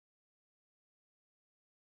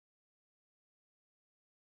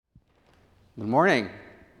Good morning.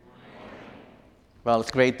 Well,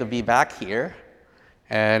 it's great to be back here.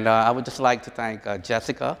 And I would just like to thank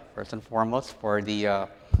Jessica, first and foremost, for the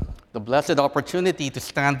blessed opportunity to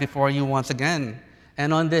stand before you once again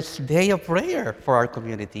and on this day of prayer for our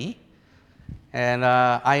community. And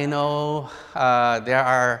I know there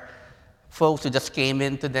are folks who just came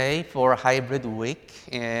in today for a hybrid week.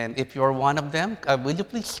 And if you're one of them, will you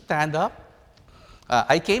please stand up?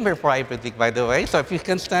 I came here for hybrid week, by the way, so if you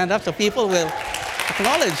can stand up so people will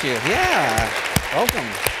acknowledge you. Yeah, welcome,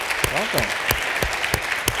 welcome.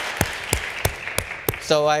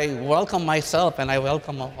 So I welcome myself and I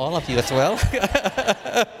welcome all of you as well.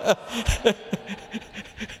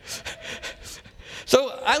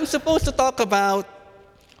 So I'm supposed to talk about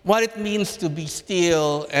what it means to be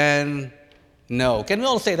still and know. Can we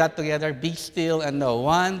all say that together? Be still and know.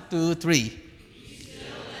 1, 2, 3.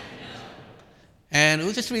 And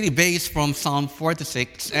which is really based from Psalm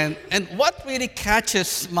 46. And what really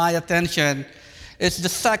catches my attention is the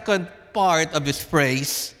second part of this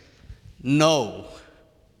phrase, know.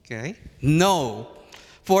 Okay? Know.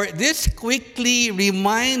 For this quickly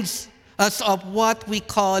reminds us of what we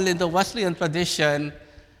call in the Wesleyan tradition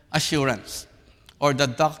assurance, or the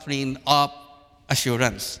doctrine of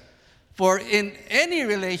assurance. For in any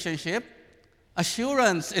relationship,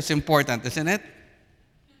 assurance is important, isn't it?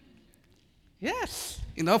 Yes.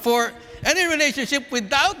 For any relationship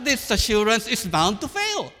without this assurance is bound to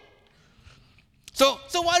fail. So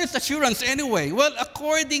what is assurance anyway? Well,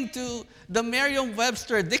 according to the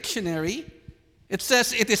Merriam-Webster dictionary, it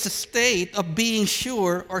says it is a state of being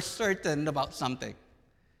sure or certain about something.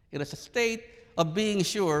 It is a state of being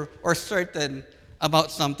sure or certain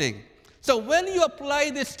about something. So when you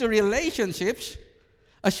apply this to relationships,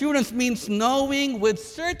 assurance means knowing with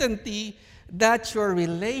certainty that your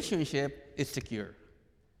relationship is secure.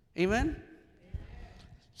 Amen?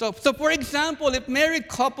 So for example, if married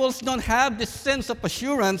couples don't have this sense of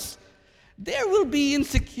assurance, there will be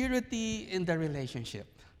insecurity in the relationship.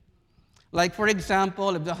 Like, for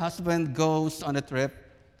example, if the husband goes on a trip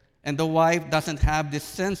and the wife doesn't have this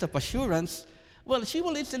sense of assurance, well, she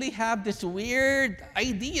will easily have this weird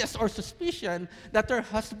ideas or suspicion that her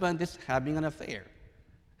husband is having an affair.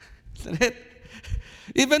 Isn't it?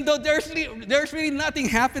 Even though there's really nothing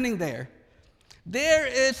happening there. There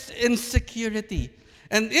is insecurity.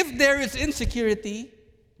 And if there is insecurity,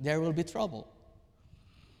 there will be trouble.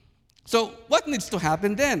 So what needs to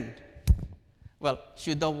happen then? Well,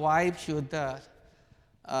 should the wife sneak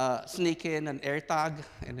in an AirTag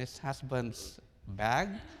in his husband's bag?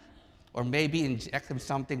 Or maybe inject him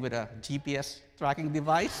something with a GPS tracking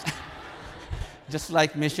device? Just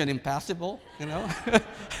like Mission Impossible,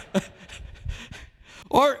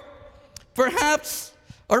 Or perhaps,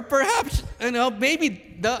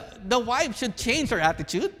 maybe the wife should change her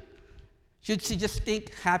attitude. Should she just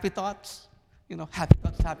think happy thoughts? Happy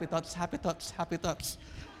thoughts, happy thoughts, happy thoughts, happy thoughts.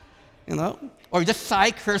 Or just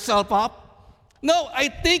psych herself up? No, I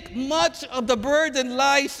think much of the burden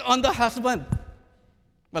lies on the husband.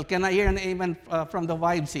 Well, can I hear an amen from the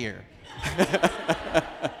wives here?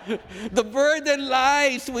 The burden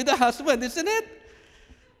lies with the husband, isn't it?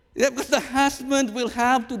 Yeah, because the husband will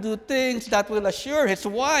have to do things that will assure his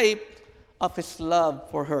wife of his love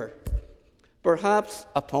for her. Perhaps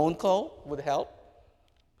a phone call would help,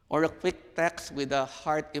 or a quick text with a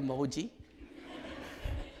heart emoji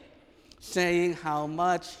saying how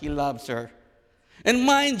much he loves her. And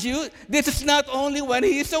mind you, this is not only when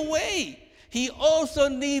he is away. He also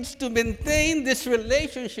needs to maintain this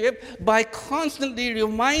relationship by constantly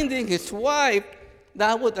reminding his wife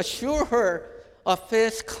that would assure her of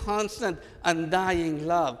his constant, undying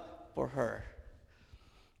love for her.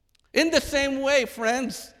 In the same way,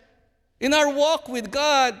 friends, in our walk with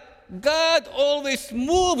God, God always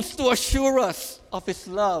moves to assure us of his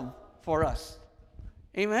love for us.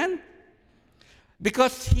 Amen?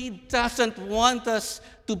 Because he doesn't want us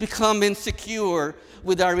to become insecure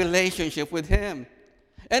with our relationship with him.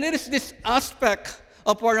 And it is this aspect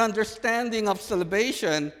of our understanding of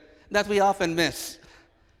salvation that we often miss.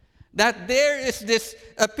 That there is this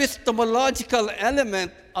epistemological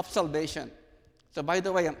element of salvation. So by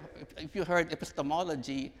the way, if you heard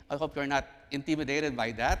epistemology, I hope you're not intimidated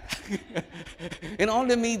by that. It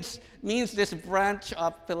only means this branch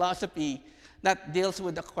of philosophy that deals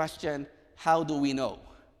with the question, how do we know?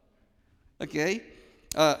 Okay?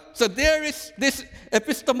 So there is this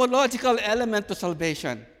epistemological element to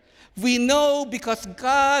salvation. We know because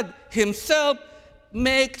God himself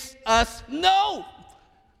makes us know.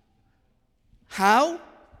 How?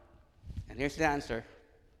 And here's the answer.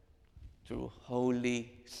 Through Holy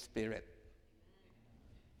Spirit.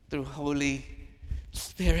 Through Holy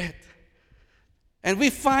Spirit. And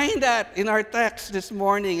we find that in our text this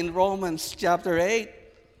morning in Romans chapter 8.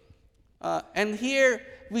 And here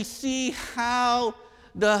we see how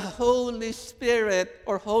the Holy Spirit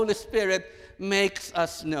makes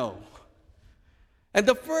us know. And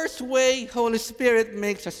the first way Holy Spirit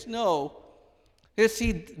makes us know is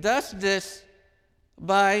He does this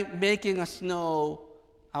by making us know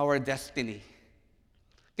our destiny.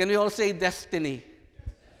 Can we all say destiny?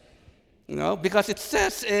 Because it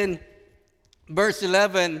says in verse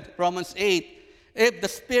 11, Romans 8, if the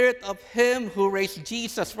Spirit of Him who raised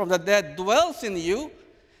Jesus from the dead dwells in you,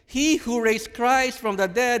 He who raised Christ from the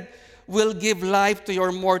dead will give life to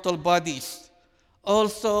your mortal bodies,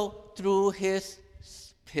 also through His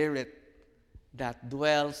Spirit that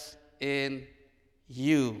dwells in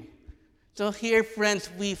you. So here, friends,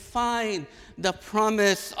 we find the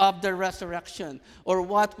promise of the resurrection, or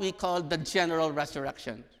what we call the general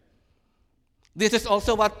resurrection. This is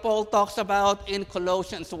also what Paul talks about in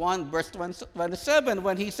Colossians 1, verse 27,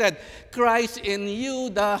 when he said, Christ in you,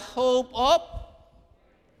 the hope of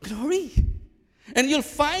glory. And you'll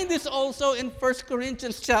find this also in 1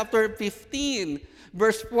 Corinthians chapter 15,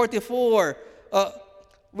 verse 44,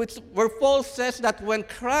 where Paul says that when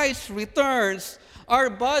Christ returns, our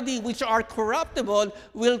body, which are corruptible,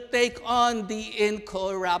 will take on the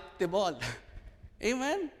incorruptible.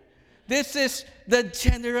 Amen? This is the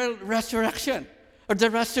general resurrection, or the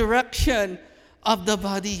resurrection of the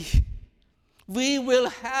body. We will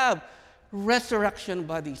have resurrection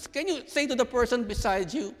bodies. Can you say to the person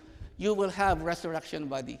beside you, you will have resurrection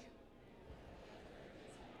body?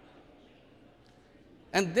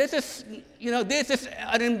 And this is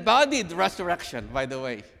an embodied resurrection, by the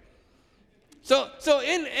way. So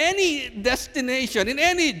in any destination, in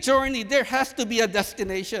any journey, there has to be a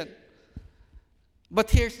destination. But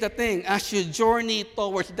here's the thing, as you journey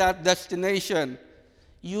towards that destination,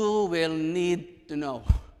 you will need to know.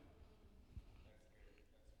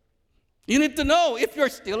 You need to know if you're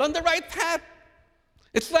still on the right path.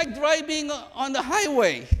 It's like driving on the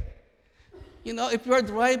highway. If you're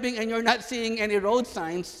driving and you're not seeing any road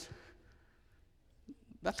signs,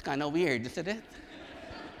 that's kind of weird, isn't it?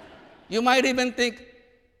 You might even think,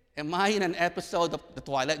 am I in an episode of The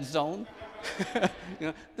Twilight Zone?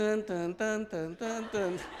 Dun, dun, dun, dun, dun,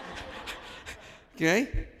 dun.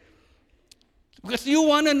 Okay? Because you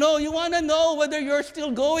want to know whether you're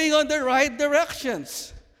still going on the right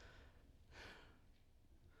directions.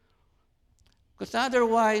 Because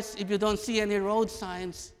otherwise, if you don't see any road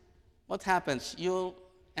signs, what happens? You'll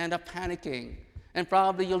end up panicking, and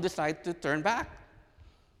probably you'll decide to turn back.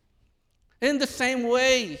 In the same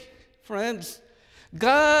way, friends,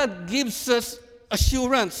 God gives us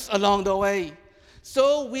assurance along the way,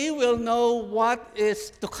 so we will know what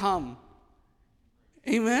is to come.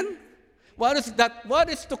 Amen? What is that? What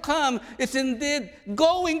is to come is indeed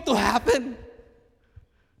going to happen.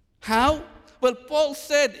 How? Well, Paul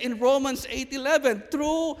said in Romans 8:11,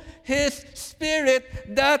 through His Spirit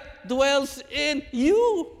that dwells in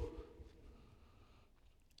you.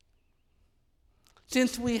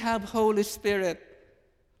 Since we have Holy Spirit,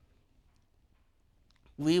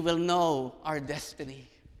 we will know our destiny.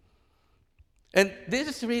 And this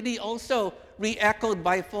is really also re-echoed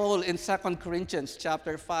by Paul in 2 Corinthians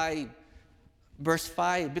chapter 5, verse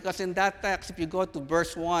 5. Because in that text, if you go to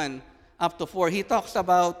verse 1 up to 4,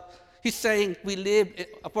 he's saying, we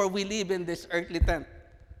live in this earthly tent,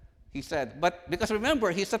 he said. But because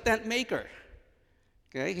remember, he's a tent maker.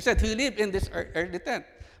 Okay? He said, we live in this earthly tent.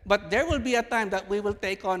 But there will be a time that we will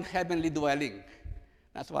take on heavenly dwelling.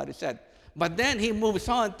 That's what he said. But then he moves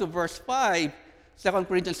on to verse 5, 2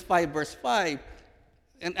 Corinthians 5, verse 5,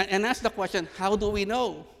 and asks the question, how do we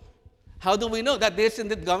know? How do we know that this is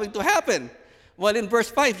indeed going to happen? Well, in verse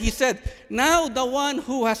 5, he said, now the one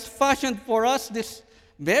who has fashioned for us this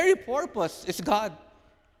very purpose is God,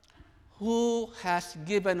 who has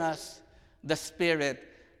given us the Spirit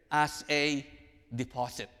as a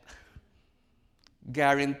deposit,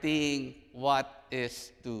 guaranteeing what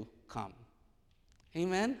is to come.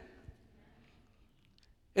 Amen?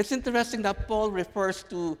 It's interesting that Paul refers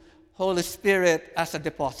to Holy Spirit as a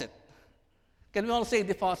deposit. Can we all say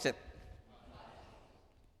deposit?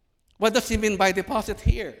 What does he mean by deposit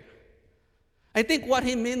here? I think what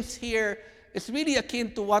he means here is really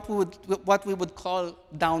akin to what we would call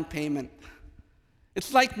down payment.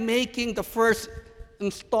 It's like making the first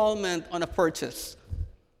installment on a purchase.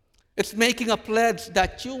 It's making a pledge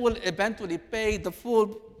that you will eventually pay the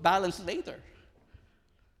full balance later.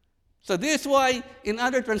 So this is why in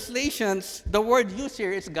other translations, the word used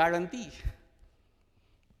here is guarantee.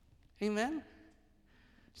 Amen?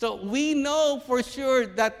 So we know for sure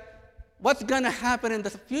that what's going to happen in the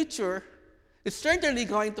future It's certainly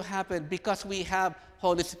going to happen because we have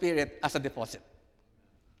Holy Spirit as a deposit.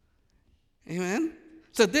 Amen?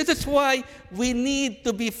 So this is why we need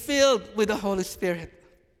to be filled with the Holy Spirit.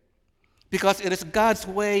 Because it is God's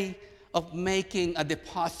way of making a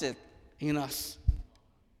deposit in us.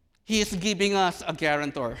 He is giving us a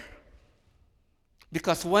guarantor.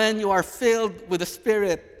 Because when you are filled with the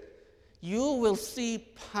Spirit, you will see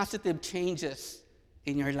positive changes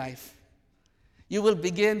in your life. You will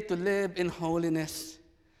begin to live in holiness.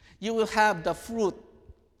 You will have the fruit,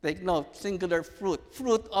 take note, singular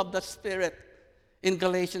fruit of the Spirit. In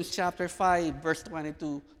Galatians chapter 5, verse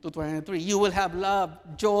 22 to 23, you will have love,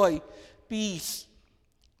 joy, peace,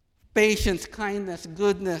 patience, kindness,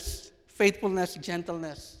 goodness, faithfulness,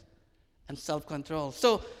 gentleness, and self-control.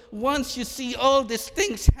 So once you see all these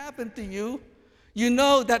things happen to you, you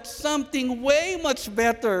know that something way much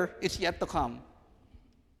better is yet to come.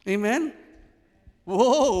 Amen?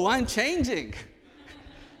 Whoa, I'm changing.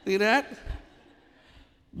 See that?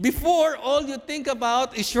 Before, all you think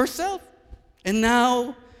about is yourself. And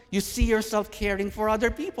now, you see yourself caring for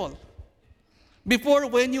other people. Before,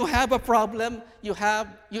 when you have a problem, you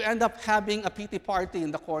end up having a pity party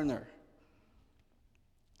in the corner.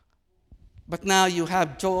 But now you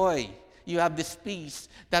have joy. You have this peace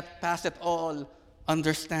that passeth all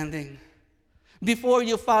understanding. Before,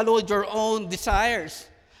 you followed your own desires.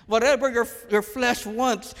 Whatever your flesh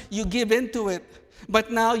wants, you give into it.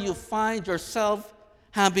 But now you find yourself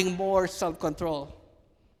having more self-control.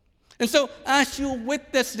 And so, as you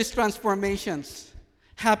witness these transformations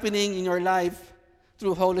happening in your life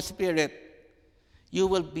through Holy Spirit, you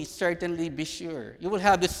will certainly be sure. You will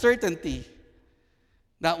have the certainty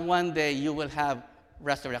that one day you will have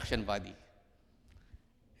resurrection body.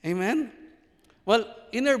 Amen? Well,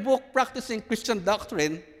 in her book, Practicing Christian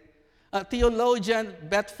Doctrine, theologian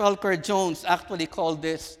Beth Felker Jones actually called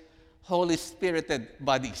this Holy Spirited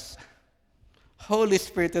bodies. Holy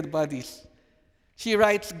Spirited bodies. She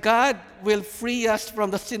writes, God will free us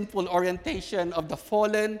from the sinful orientation of the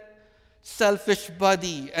fallen, selfish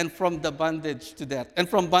body and from bondage to death.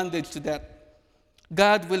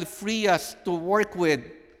 God will free us to work with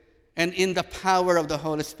and in the power of the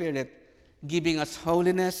Holy Spirit, giving us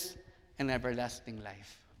holiness and everlasting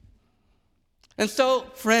life. And so,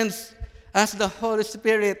 friends, as the Holy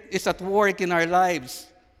Spirit is at work in our lives,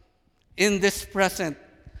 in this present,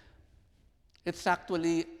 it's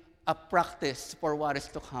actually a practice for what is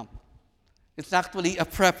to come. It's actually a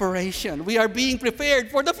preparation. We are being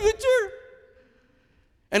prepared for the future.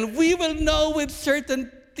 And we will know with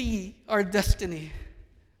certainty our destiny.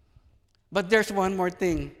 But there's one more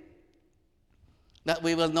thing that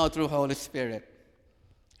we will know through Holy Spirit.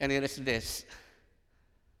 And it is this.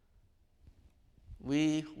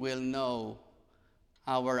 We will know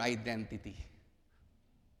our identity.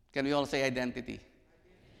 Can we all say identity?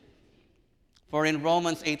 For in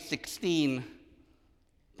Romans 8:16,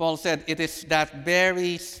 Paul said, it is that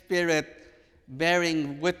very Spirit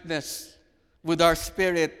bearing witness with our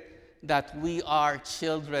spirit that we are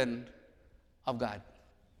children of God.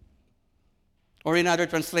 Or in other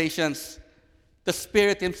translations, the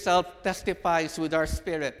Spirit Himself testifies with our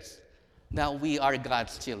spirits that we are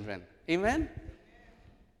God's children. Amen?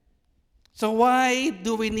 So why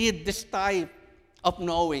do we need this type of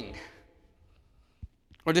knowing?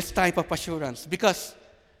 Or this type of assurance? Because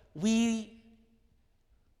we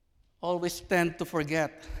always tend to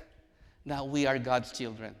forget that we are God's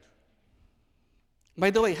children. By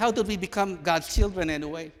the way, how do we become God's children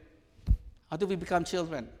anyway? How do we become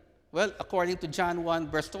children? Well, according to John 1,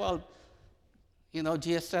 verse 12,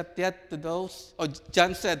 Jesus said,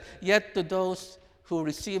 John said, yet to those who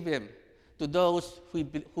receive Him, to those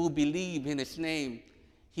who believe in His name,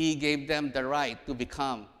 He gave them the right to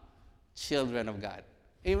become children of God.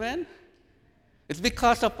 Amen? It's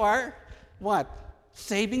because of our, what?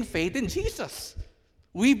 Saving faith in Jesus.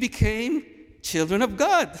 We became children of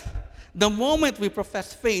God. The moment we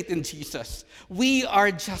profess faith in Jesus, we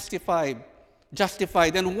are justified.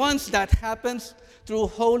 And once that happens, through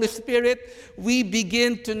Holy Spirit, we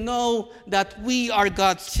begin to know that we are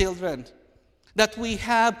God's children. That we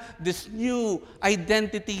have this new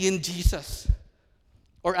identity in Jesus.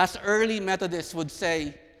 Or as early Methodists would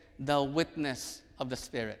say, the witness of the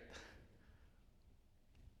Spirit.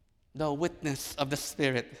 The witness of the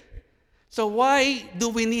Spirit. So why do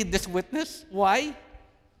we need this witness? Why?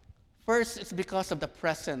 First, it's because of the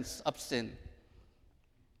presence of sin.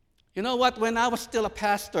 You know what? When I was still a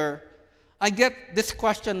pastor, I get this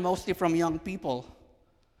question mostly from young people.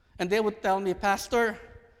 And they would tell me, Pastor,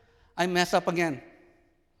 I mess up again.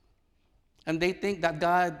 And they think that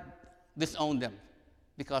God disowned them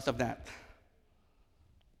because of that.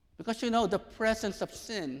 Because the presence of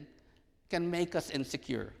sin can make us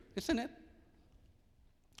insecure, isn't it?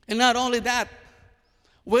 And not only that,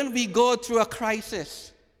 when we go through a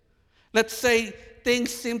crisis, let's say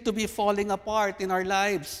things seem to be falling apart in our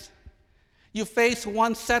lives. You face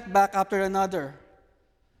one setback after another.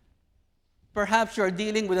 Perhaps you're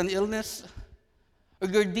dealing with an illness, or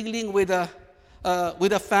you're dealing with a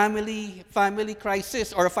family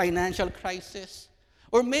crisis or a financial crisis.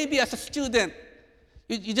 Or maybe as a student,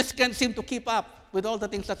 you just can't seem to keep up with all the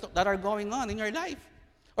things that are going on in your life.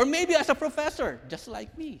 Or maybe as a professor, just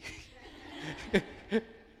like me.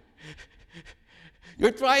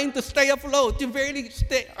 You're trying to stay afloat. You barely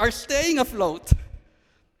are staying afloat.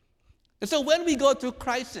 And so when we go through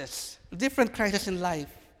crisis, different crises in life,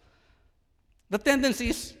 the tendency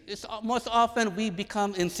is most often we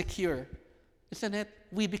become insecure. Isn't it?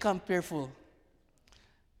 We become fearful.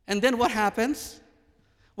 And then what happens?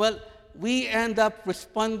 Well, we end up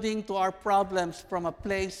responding to our problems from a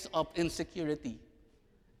place of insecurity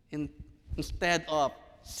instead of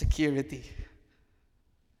security.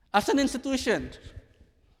 As an institution,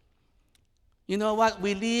 you know what?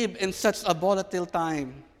 We live in such a volatile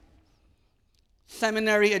time.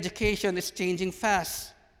 Seminary education is changing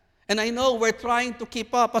fast. And I know we're trying to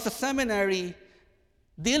keep up as a seminary,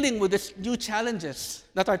 dealing with these new challenges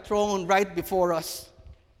that are thrown right before us.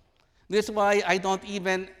 This is why I don't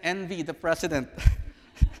even envy the president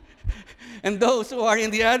and those who are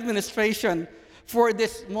in the administration for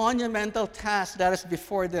this monumental task that is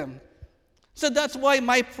before them. So that's why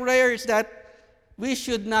my prayer is that we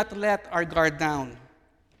should not let our guard down.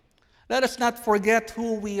 Let us not forget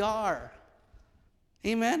who we are.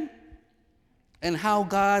 Amen? And how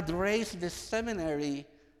God raised this seminary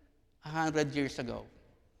 100 years ago.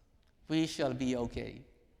 We shall be okay.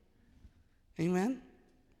 Amen?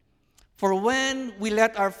 For when we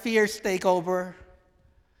let our fears take over,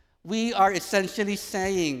 we are essentially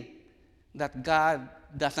saying that God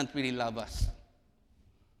doesn't really love us.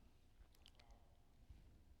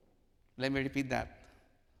 Let me repeat that.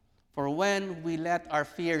 For when we let our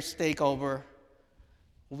fears take over,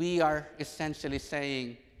 we are essentially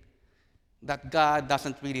saying that God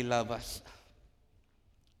doesn't really love us.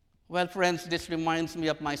 Well, friends, this reminds me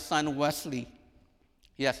of my son Wesley.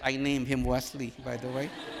 Yes, I named him Wesley, by the way.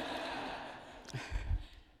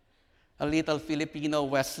 A little Filipino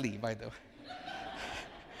Wesley, by the way.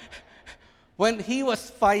 When he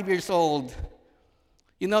was 5 years old,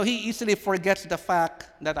 he easily forgets the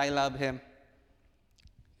fact that I love him.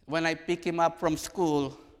 When I pick him up from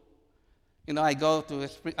school, I go to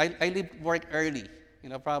I leave work early,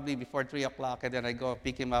 probably before 3 o'clock, and then I go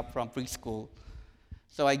pick him up from preschool.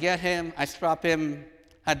 So I get him, I strap him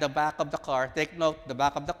at the back of the car. Take note, the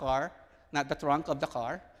back of the car, not the trunk of the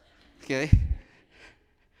car. Okay?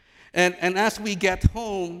 And as we get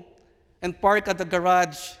home and park at the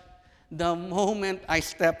garage, the moment I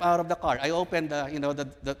step out of the car, I open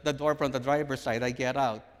the door from the driver's side, I get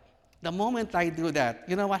out. The moment I do that,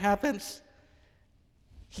 you know what happens?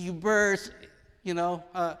 He bursts,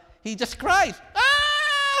 he just cries.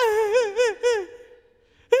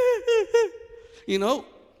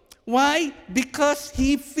 Why? Because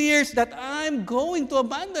he fears that I'm going to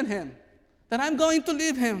abandon him, that I'm going to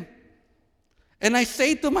leave him. And I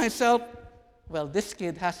say to myself, well, this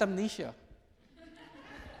kid has amnesia.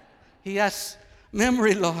 He has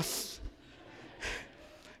memory loss.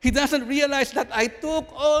 He doesn't realize that I took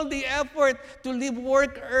all the effort to leave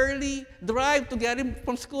work early, drive to get him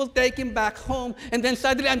from school, take him back home, and then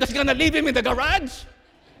suddenly I'm just going to leave him in the garage.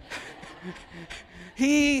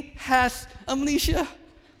 He has amnesia.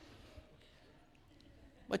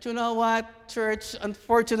 But you know what, church?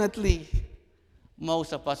 Unfortunately,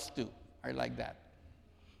 most of us too are like that.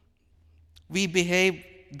 We behave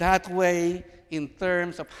that way in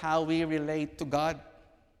terms of how we relate to God.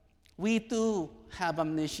 We too have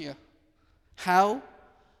amnesia. How?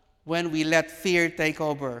 When we let fear take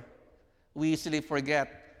over, we easily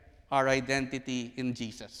forget our identity in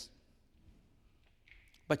Jesus.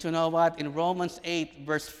 But you know what? In Romans 8,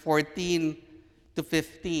 verse 14 to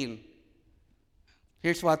 15,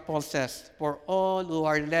 here's what Paul says. For all who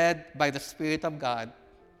are led by the Spirit of God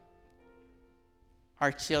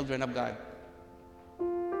are children of God.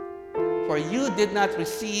 For you did not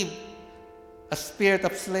receive a spirit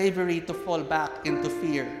of slavery to fall back into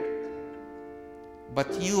fear,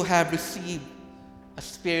 but you have received a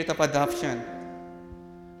spirit of adoption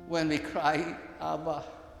when we cry, Abba,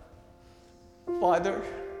 Father.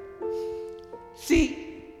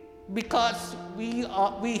 See, because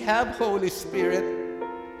we have Holy Spirit,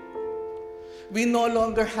 we no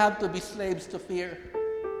longer have to be slaves to fear,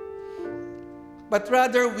 but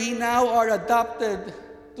rather we now are adopted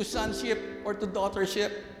to sonship or to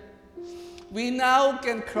daughtership. We now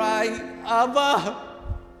can cry, Abba,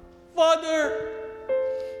 Father.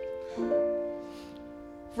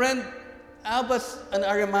 Friend, Abba's an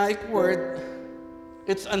Aramaic word.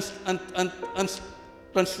 It's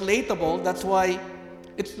untranslatable. That's why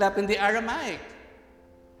it's left in the Aramaic.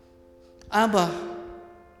 Abba.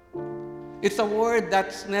 It's a word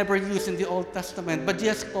that's never used in the Old Testament, but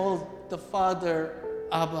just called the Father,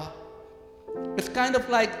 Abba. It's kind of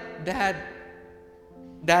like dad,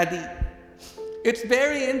 daddy. It's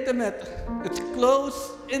very intimate. It's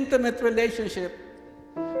close, intimate relationship.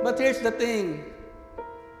 But here's the thing.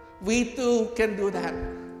 We too can do that.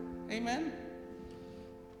 Amen?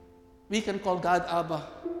 We can call God Abba.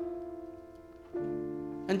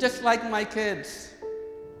 And just like my kids,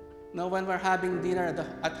 when we're having dinner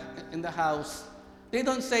in the house, they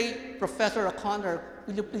don't say, Professor O'Connor,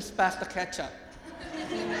 will you please pass the ketchup?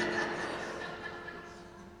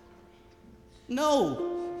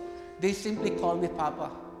 No. They simply call me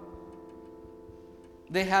Papa.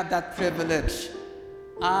 They have that privilege.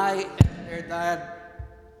 I am their dad.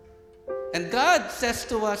 And God says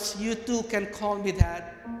to us, you too can call me Dad.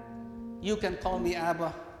 You can call me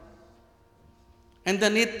Abba. And the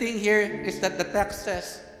neat thing here is that the text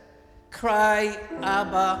says, cry,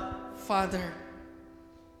 Abba, Father.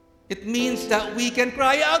 It means that we can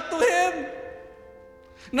cry out to Him.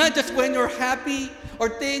 Not just when you're happy or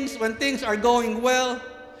when things are going well.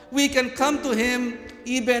 We can come to Him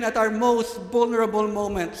even at our most vulnerable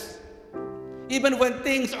moments. Even when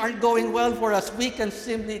things aren't going well for us, we can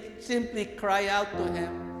simply cry out to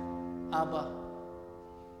Him, Abba.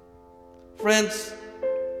 Friends,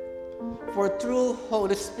 for through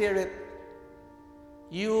Holy Spirit,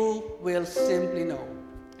 you will simply know.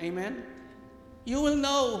 Amen? You will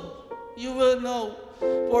know. You will know.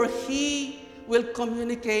 For He will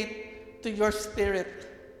communicate to your spirit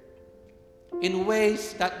in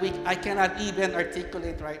ways that I cannot even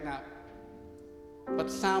articulate right now.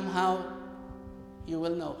 But somehow, you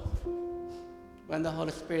will know when the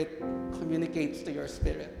Holy Spirit communicates to your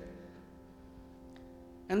spirit.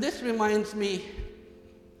 And this reminds me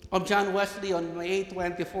of John Wesley on May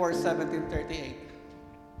 24, 1738.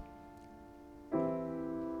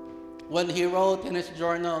 When he wrote in his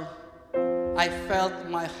journal, I felt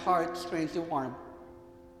my heart strangely warm.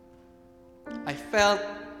 I felt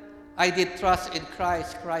I did trust in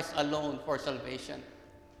Christ alone for salvation.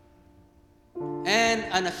 And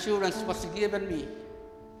an assurance was given me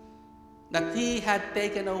that He had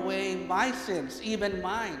taken away my sins, even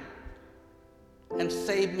mine, and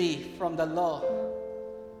saved me from the law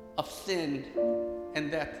of sin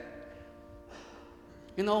and death.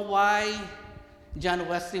 You know why John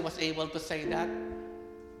Wesley was able to say that?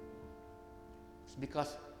 It's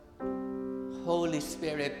because Holy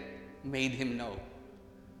Spirit made him know.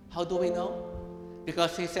 How do we know?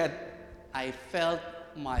 Because he said, I felt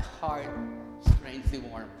my heart strangely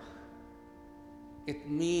warm. It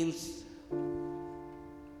means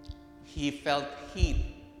he felt heat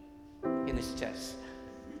in his chest.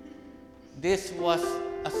 This was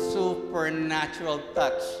a supernatural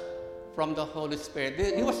touch from the Holy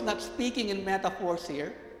Spirit. He was not speaking in metaphors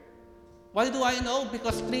here. Why do I know?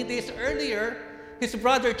 Because 3 days earlier, his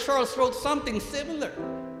brother Charles wrote something similar.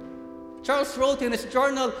 Charles wrote in his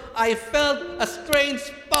journal, I felt a strange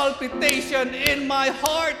palpitation in my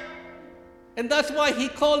heart. And that's why he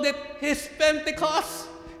called it his Pentecost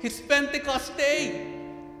Day.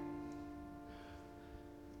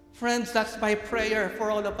 Friends, that's my prayer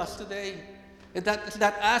for all of us today. Is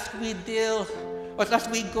that as we deal, or as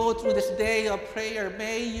we go through this day of prayer,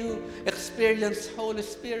 may you experience Holy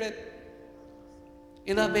Spirit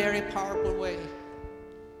in a very powerful way.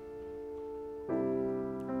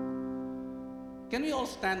 Can we all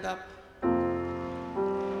stand up?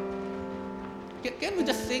 Can we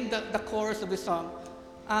just sing the chorus of the song?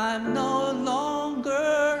 I'm no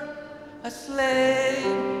longer a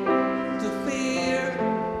slave